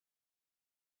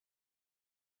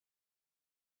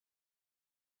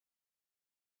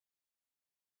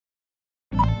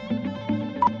Go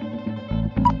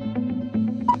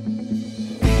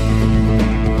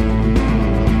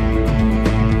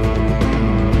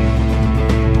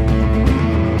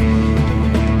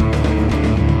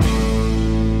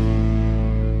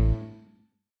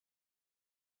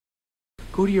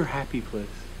to your happy place.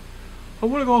 I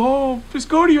want to go home. Just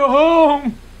go to your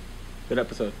home. Good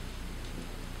episode.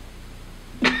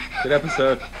 Good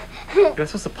episode. You're not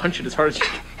supposed to punch it as hard as you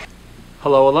can.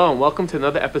 Hello, and welcome to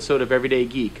another episode of Everyday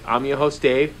Geek. I'm your host,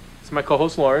 Dave. This is my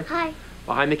co-host, Lauren. Hi.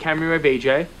 Behind the camera, we have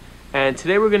AJ. And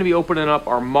today we're going to be opening up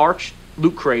our March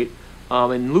Loot Crate.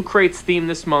 And Loot Crate's theme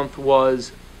this month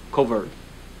was Covert.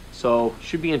 So,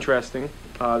 should be interesting.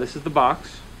 This is the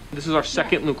box. This is our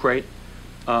second Loot Crate.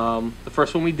 The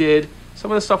first one we did, some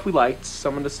of the stuff we liked,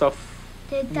 some of the stuff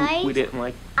we didn't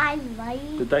like. I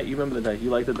like the dice. You remember the dice?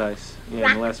 You like the dice. Yeah,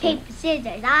 rock, the last paper, one.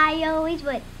 scissors. I always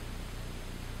win.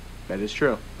 That is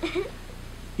true.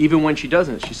 Even when she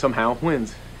doesn't, she somehow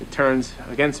wins. It turns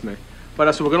against me. But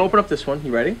so we're gonna open up this one.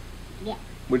 You ready? Yeah.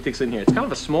 What do you think's in here? It's kind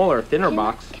of a smaller, thinner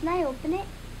box. Can I open it?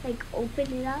 Like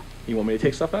open it up? You want me to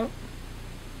take stuff out?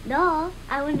 No,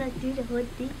 I want to do the whole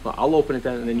thing. Well, I'll open it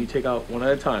then, and then you take out one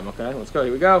at a time. Okay, let's go.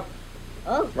 Here we go.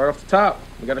 Oh. Right off the top,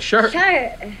 we got a shirt.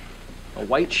 Shirt. A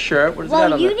white shirt. What is that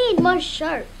Well, on you there? need more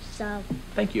shirts, so.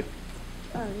 Thank you.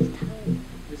 Oh, this time.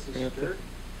 This is stirred.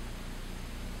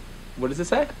 What does it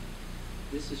say?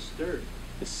 This is stirred.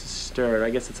 This is stirred. I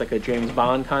guess it's like a James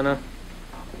Bond kind of.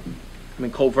 I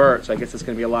mean, covert, so I guess it's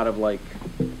going to be a lot of, like,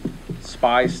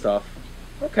 spy stuff.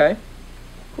 Okay.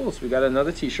 Cool, so we got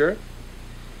another t-shirt.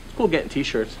 It's cool getting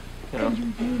t-shirts, you know.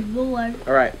 More.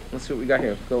 All right, let's see what we got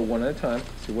here. Go one at a time.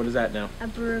 Let's see, what is that now? A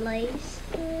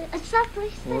bracelet. It's not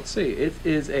bracelet. Well, let's see. It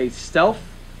is a stealth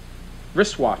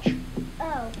wristwatch.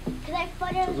 Oh, can I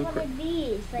put it on one of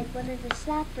these? Like one of the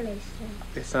snap bracelets.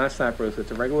 It's not a snap bracelet.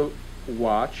 It's a regular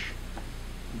watch.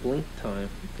 Blink time.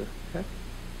 What the heck?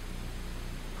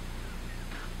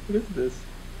 What is this?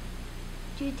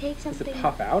 Do you take something? Does it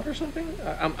pop out or something?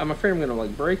 I'm afraid I'm going to,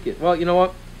 like, break it. Well, you know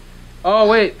what? Oh,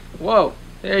 wait. Whoa.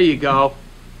 There you go.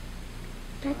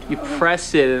 You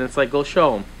press it, and it's like, go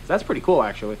show them. That's pretty cool,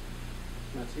 actually.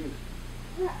 Not seen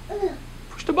it.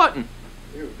 Push the button.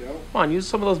 There we go. Come on, use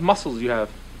some of those muscles you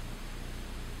have.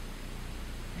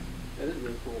 That is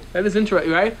really cool. That is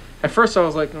interesting, right? At first, I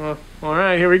was like, oh, all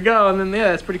right, here we go. And then,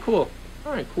 yeah, that's pretty cool.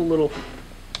 All right, cool little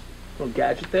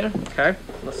gadget there. Okay.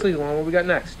 Let's see what we got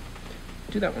next.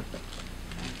 Do that one.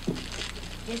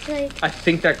 It's like, I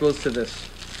think that goes to this.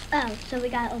 oh, so we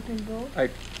got to open both?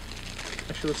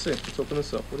 Actually, let's see. Let's open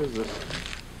this up. What is this?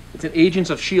 It's an Agents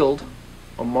of S.H.I.E.L.D.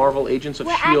 A Marvel Agents of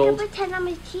S.H.I.E.L.D. I can pretend I'm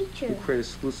a teacher. Loot Crate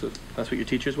exclusive. That's what your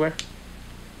teachers wear?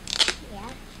 Yeah.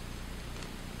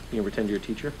 You can pretend you're a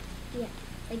teacher? Yeah.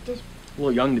 Like this. A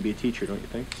little young to be a teacher, don't you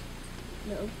think?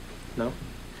 No. No?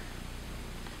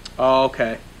 Oh,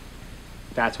 okay.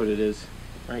 That's what it is.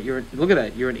 All right, look at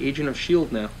that. You're an agent of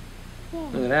S.H.I.E.L.D. now. Yeah.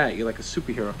 Look at that. You're like a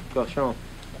superhero. Go, show them.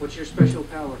 What's your special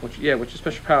power? What's your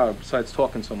special power besides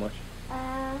talking so much?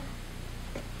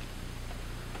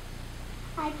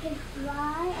 I can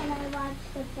fly and I watch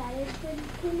the Better Twins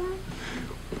too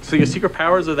much. So your secret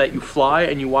powers are that you fly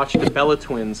and you watch the Bella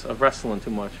Twins of wrestling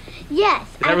too much. Yes.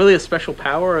 Is that really a special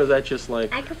power, or is that just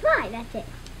like... I can fly, that's it.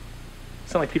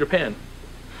 Sound like Peter Pan.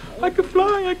 I can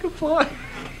fly, I can fly.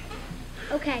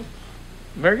 Okay.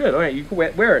 Very good. All right, you can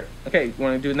wear it. Okay, you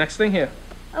want to do the next thing here?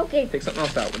 Okay. Take something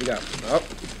else out. What do you got? Oh.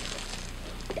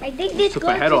 I think this Took goes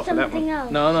my head to off of that something one.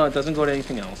 else. No, it doesn't go to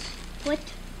anything else. What?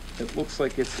 It looks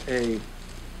like it's a...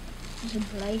 It's a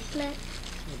bracelet?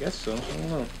 I guess so. I don't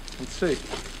know. Let's see.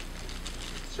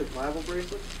 Survival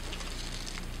bracelet?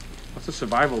 What's a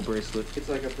survival bracelet? It's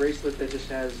like a bracelet that just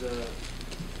has,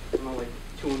 I don't know, like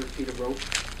 200 feet of rope.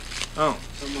 Oh.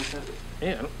 Something like that.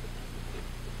 Yeah.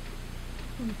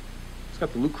 It's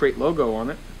got the Loot Crate logo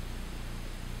on it.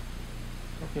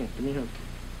 Okay, give me a hand.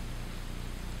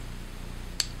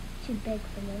 Too big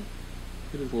for me.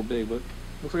 It is a little big, but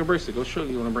looks like a bracelet. Go show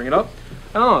you. Want to bring it up?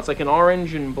 I don't know. It's like an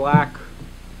orange and black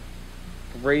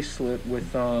bracelet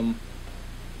with the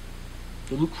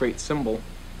Loot Crate symbol.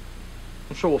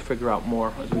 I'm sure we'll figure out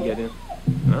more as we get in.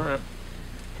 All right.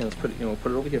 Okay, let's put it. We'll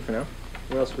put it over here for now.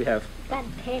 What else do we have? Got a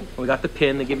pin. We got the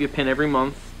pin. They give you a pin every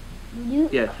month.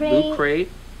 Loot Yeah, Crate. Loot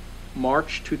Crate,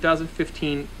 March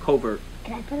 2015 Covert.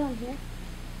 Can I put it on here?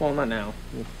 Well, not now.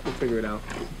 We'll figure it out.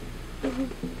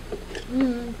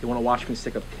 Mm-hmm. You want to watch me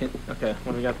stick a pin? Okay,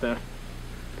 what do we got there?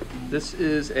 This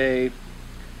is a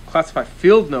classified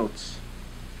field notes.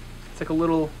 It's like a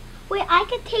little Wait, I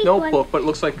can take notebook, one. but it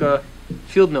looks like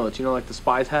field notes. You know, like the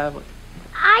spies have. Like,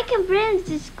 I can bring it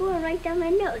to school and write down my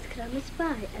notes because I'm a spy.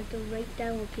 I have to write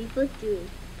down what people do.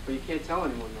 But you can't tell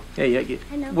anyone though. Yeah.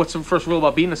 I know. What's the first rule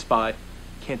about being a spy?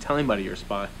 Can't tell anybody you're a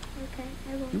spy. Okay,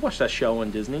 I You won't. watched that show on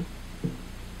Disney.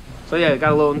 So yeah, I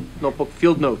got a little notebook,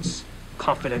 field notes,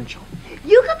 confidential.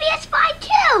 You could be a spy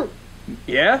too.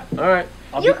 Yeah. All right.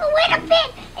 You can wear the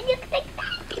pin and you can think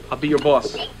that. I'll be your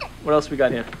boss. What else we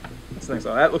got here? What's next?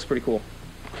 Oh, that looks pretty cool.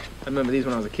 I remember these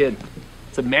when I was a kid.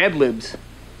 It's a Mad Libs.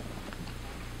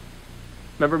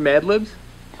 Remember Mad Libs?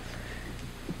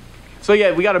 So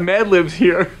yeah, we got a Mad Libs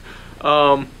here.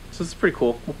 So this is pretty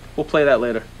cool. We'll play that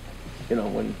later. You know,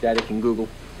 when Daddy can Google.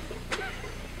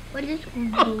 What does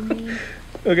Google mean?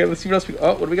 Okay, let's see what else we.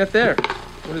 Oh, what do we got there?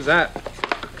 What is that?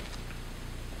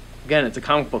 Again, it's a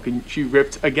comic book, and she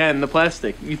ripped again the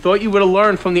plastic. You thought you would have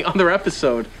learned from the other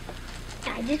episode.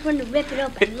 I just want to rip it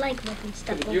up. I like ripping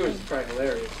stuff For the viewers, open. it's probably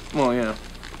hilarious. Well, yeah,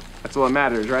 that's all that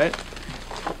matters, right?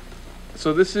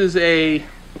 So this is a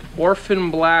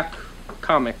Orphan Black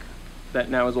comic that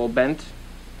now is all bent.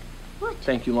 What?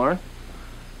 Thank you, Lauren.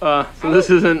 So this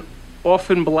is an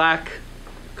Orphan Black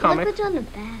comic. Look what's on the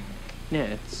back. Yeah,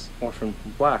 it's Orphan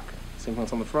Black. Same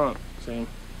one's on the front. Same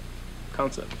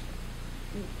concept.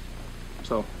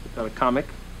 So, got a comic.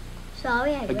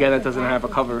 Sorry, I Again, it ripped the doesn't have a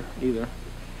back. cover either.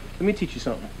 Let me teach you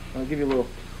something. I'll give you a little.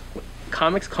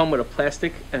 Comics come with a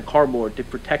plastic and cardboard to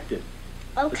protect it.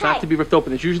 Okay. It's not to be ripped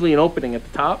open. There's usually an opening at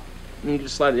the top, and you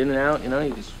just slide it in and out. You know,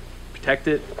 you just protect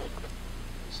it.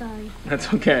 Sorry.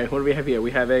 That's okay. What do we have here?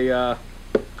 We have a.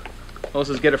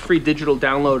 Also, get a free digital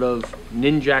download of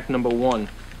Ninjak #1.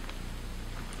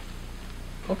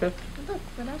 Okay. Look,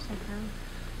 what else I found?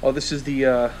 Oh, this is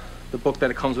the book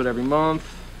that it comes with every month.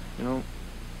 You know.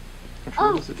 I'm sure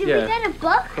Oh, this is- did we get a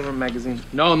book? Cover magazine.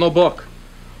 No book.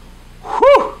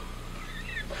 Whew!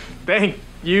 Thank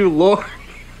you, Lord.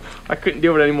 I couldn't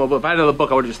deal with it anymore, but if I had another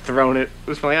book, I would have just thrown it. It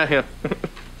was funny out here.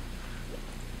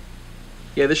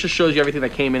 Yeah, this just shows you everything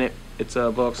that came in it. It's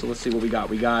a book, so let's see what we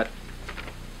got.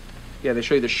 Yeah, they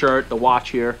show you the shirt, the watch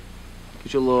here.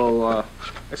 Gives you a little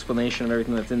explanation of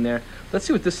everything that's in there. Let's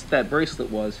see what that bracelet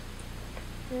was.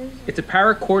 It's a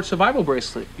paracord survival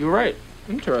bracelet. You were right.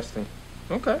 Interesting.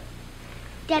 Okay.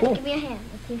 Dad, Cool. give me your hand.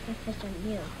 Let's see if it fits on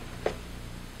you.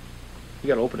 You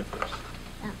gotta open it first.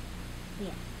 Yeah,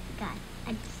 God,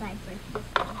 I decide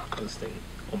first. This thing.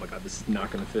 Oh my god, this is not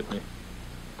gonna fit me.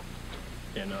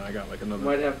 Yeah, no, I got like You another.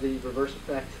 might have the reverse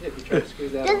effect if you try to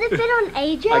squeeze that Does out. it fit on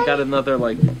AJ? I got another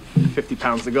like 50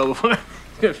 pounds to go before it's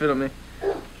gonna fit on me.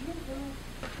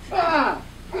 Ah!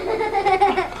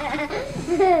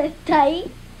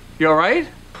 Tight. You alright?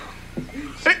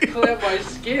 Pull out my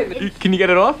skin. Can you get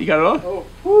it off? You got it off? Oh,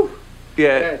 whew.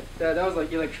 Yeah. That was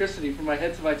like electricity from my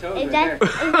head to my toes Is right that there.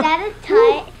 is that a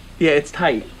tight? Yeah, it's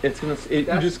tight. It's gonna. You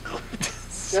That's-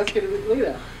 just. That's gonna be, look at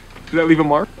that. Did that leave a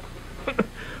mark?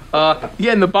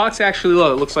 Yeah, and the box actually,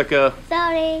 look, it looks like a.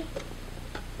 Sorry.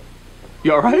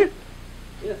 You alright?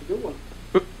 Yeah, it's a good one.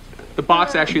 The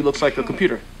box actually looks like a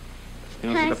computer. You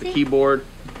know, Can I it's got the see? keyboard.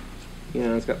 You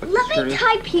know, it's got like Let the me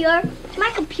screen. type here. It's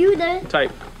my computer.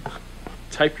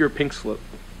 Type your pink slip.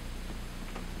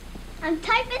 I'm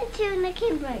typing to the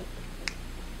keyboard.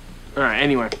 All right.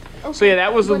 Anyway, so Okay, yeah,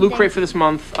 that was the one Loot thing. Crate for this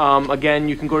month. Again,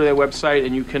 you can go to their website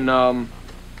and you can,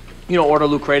 order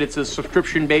Loot Crate. It's a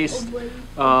subscription-based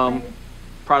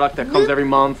product that comes every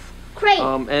month. Crate.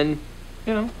 And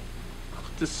you know,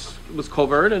 this was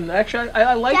Covert, and actually,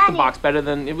 I like the Daddy. box better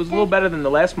than it was a little better than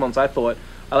the last month's. I thought.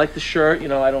 I like the shirt. You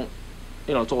know, I don't.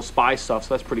 You know, it's all spy stuff,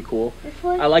 so that's pretty cool.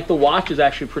 I like the watch. Is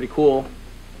actually pretty cool.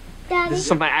 Daddy, This is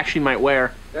something I actually might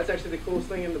wear. That's actually the coolest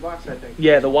thing in the box, I think.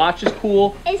 Yeah, the watch is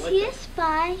cool. is he a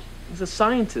spy? He's a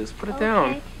scientist. Put it Okay.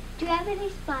 down. Do you have any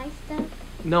spy stuff?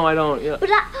 No, I don't. Yeah. But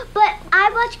I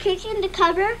watched Kids in the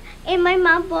cover, and my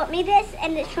mom bought me this,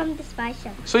 and it's from the spy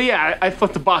show. So yeah, I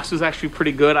thought the box was actually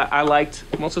pretty good. I liked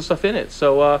most of the stuff in it.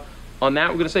 So on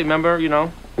that, we're gonna say, remember,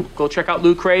 go check out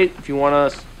Loot Crate if you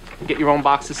want to get your own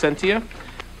boxes sent to you.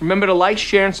 Remember to like,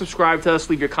 share, and subscribe to us.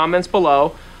 Leave your comments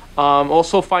below.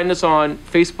 Also find us on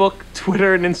Facebook,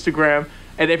 Twitter, and Instagram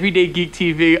at Everyday Geek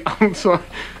TV. I'm sorry.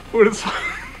 What is?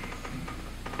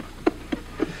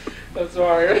 I'm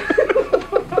sorry.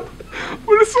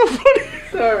 What is so funny?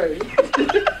 Sorry.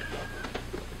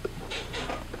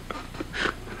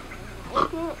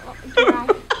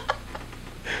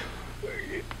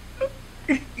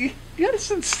 You gotta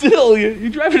sit still. You're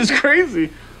driving us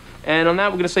crazy. And on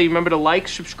that, we're gonna say, remember to like,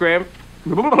 subscribe.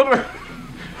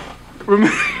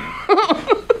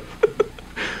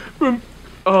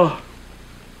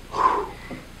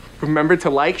 Remember to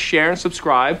like, share, and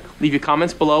subscribe. Leave your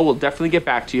comments below. We'll definitely get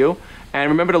back to you. And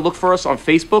remember to look for us on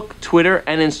Facebook, Twitter,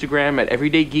 and Instagram at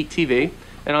Everyday Geek TV.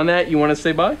 And on that, you want to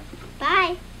say bye?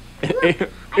 Bye.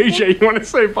 AJ, you want to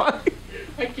say bye?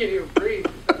 I can't even breathe.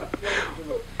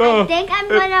 I think I'm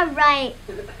gonna write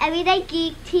Everyday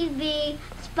Geek TV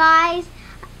Spies.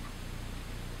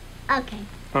 Okay.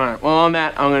 All right. Well, on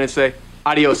that, I'm gonna say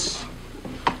adios.